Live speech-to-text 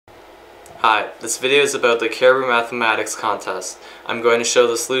Hi, this video is about the Caribou Mathematics Contest. I'm going to show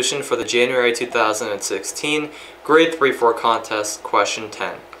the solution for the January 2016 Grade 3-4 contest, question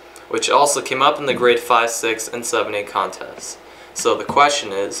 10, which also came up in the Grade 5, 6, and 7, 8 contests. So the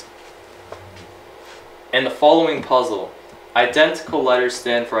question is, in the following puzzle, identical letters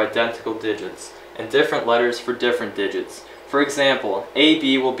stand for identical digits, and different letters for different digits. For example,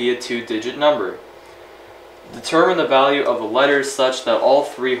 AB will be a 2-digit number. Determine the value of the letters such that all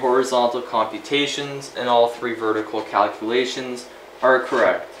 3 horizontal computations and all 3 vertical calculations are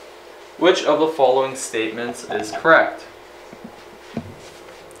correct. Which of the following statements is correct?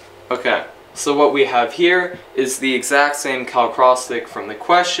 Okay, so what we have here is the exact same calacrostic from the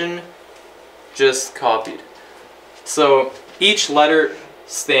question, just copied. So each letter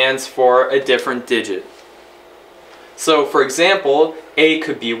stands for a different digit. So for example, A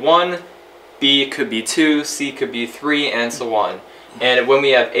could be 1, B could be 2, C could be 3, and so on. And when we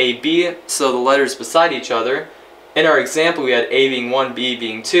have A, B, so the letters beside each other, in our example we had A being 1, B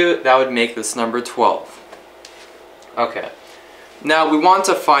being 2, that would make this number 12. Okay. Now we want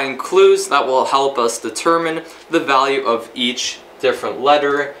to find clues that will help us determine the value of each different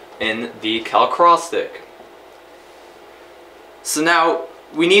letter in the calacrostic. So now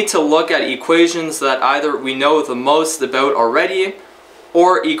we need to look at equations that either we know the most about already,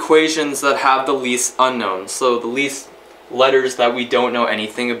 or equations that have the least unknowns, so the least letters that we don't know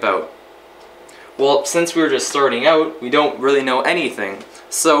anything about. Well, since we're just starting out, we don't really know anything,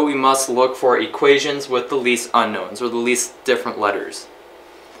 so we must look for equations with the least unknowns, or the least different letters.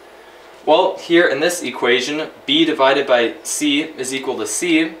 Well, here in this equation, b divided by c is equal to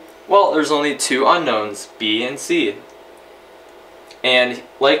c. Well, there's only 2 unknowns, b and c. And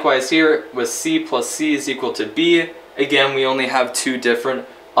likewise here, with c plus c is equal to b, again, we only have 2 different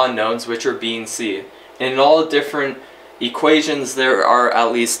unknowns, which are b and c. And in all different equations, there are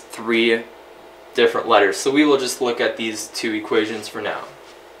at least 3 different letters. So we will just look at these 2 equations for now.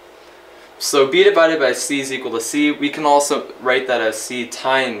 So b divided by c is equal to c. We can also write that as c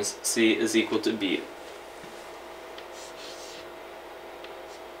times c is equal to b.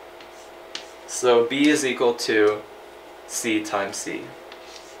 So b is equal to c times c.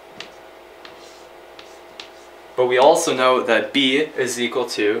 But we also know that b is equal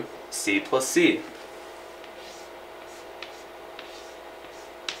to c plus c.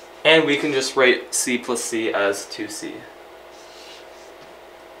 And we can just write c plus c as 2c.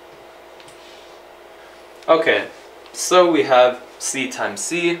 Okay, so we have c times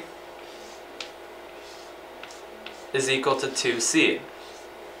c is equal to 2c.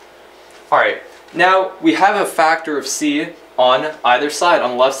 Alright, now we have a factor of c on either side,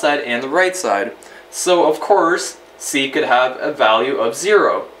 on the left side and the right side. So of course, c could have a value of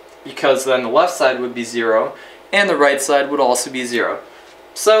 0, because then the left side would be 0, and the right side would also be 0.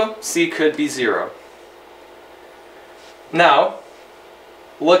 So c could be 0. Now,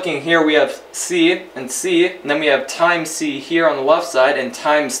 looking here, we have c and c, and then we have times c here on the left side, and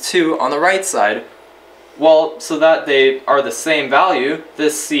times 2 on the right side. Well, so that they are the same value,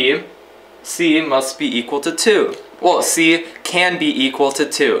 this c must be equal to 2. Well, c can be equal to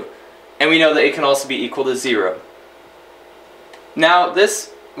 2. And we know that it can also be equal to 0. Now this,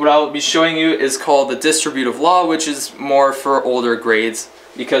 what I'll be showing you, is called the distributive law, which is more for older grades,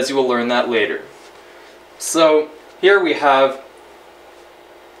 because you will learn that later. So here we have,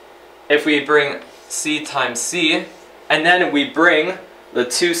 if we bring c times c, and then we bring the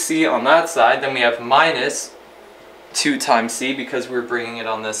 2c on that side, then we have minus 2 times c, because we're bringing it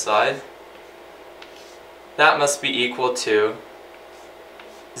on this side. That must be equal to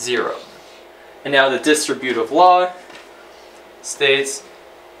 0. And now the distributive law states,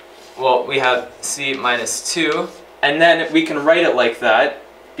 well, we have c minus 2, and then we can write it like that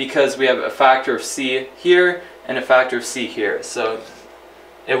because we have a factor of c here and a factor of c here. So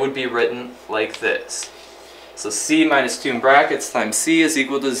it would be written like this. So c minus 2 in brackets times c is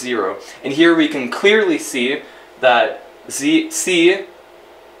equal to 0. And here we can clearly see that c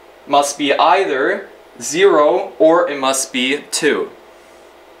must be either 0 or it must be 2.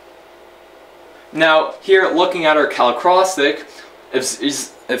 Now, here looking at our calacrostic,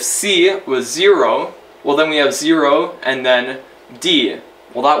 if c was 0, well then we have 0 and then d.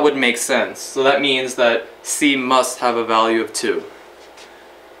 Well, that would make sense. So that means that c must have a value of 2.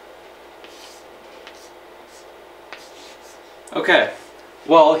 Okay,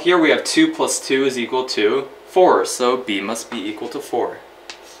 well here we have 2 plus 2 is equal to 4, so b must be equal to 4.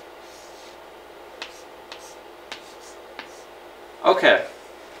 Okay.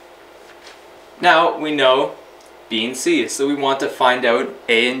 Now we know b and c, so we want to find out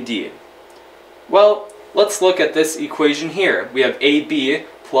a and d. Well, let's look at this equation here. We have ab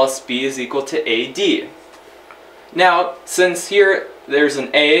plus B is equal to AD. Now, since here there's an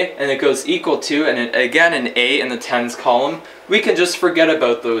A and it goes equal to, and again an A in the tens column, we can just forget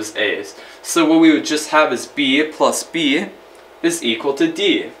about those A's. So what we would just have is B plus B is equal to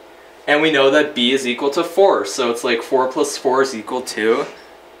D. And we know that B is equal to 4, so it's like 4 plus 4 is equal to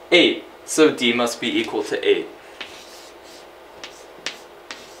 8. So D must be equal to 8.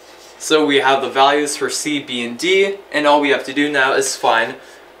 So we have the values for C, B, and D, and all we have to do now is find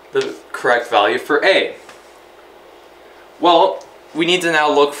the correct value for A. Well, we need to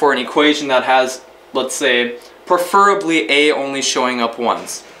now look for an equation that has, let's say, preferably A only showing up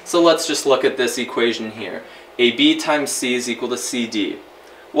once. So let's just look at this equation here. AB times C is equal to CD.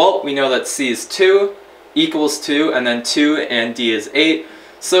 Well, we know that C is 2, equals 2, and then 2 and D is 8,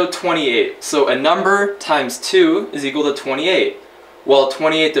 so 28. So a number times 2 is equal to 28. Well,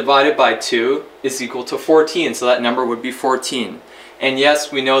 28 divided by 2 is equal to 14, so that number would be 14. And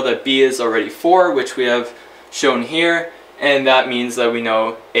yes, we know that B is already 4, which we have shown here, and that means that we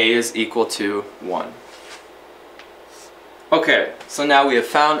know A is equal to 1. Okay, so now we have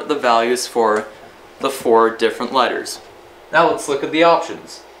found the values for the 4 different letters. Now let's look at the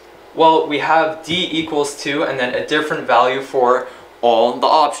options. Well, we have D equals 2 and then a different value for all the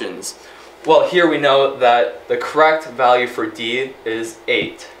options. Well, here we know that the correct value for D is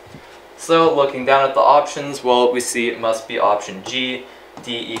 8. So looking down at the options, well, we see it must be option G,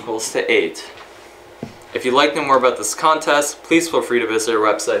 D equals to 8. If you'd like to know more about this contest, please feel free to visit our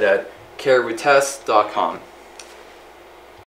website at cariboutest.com.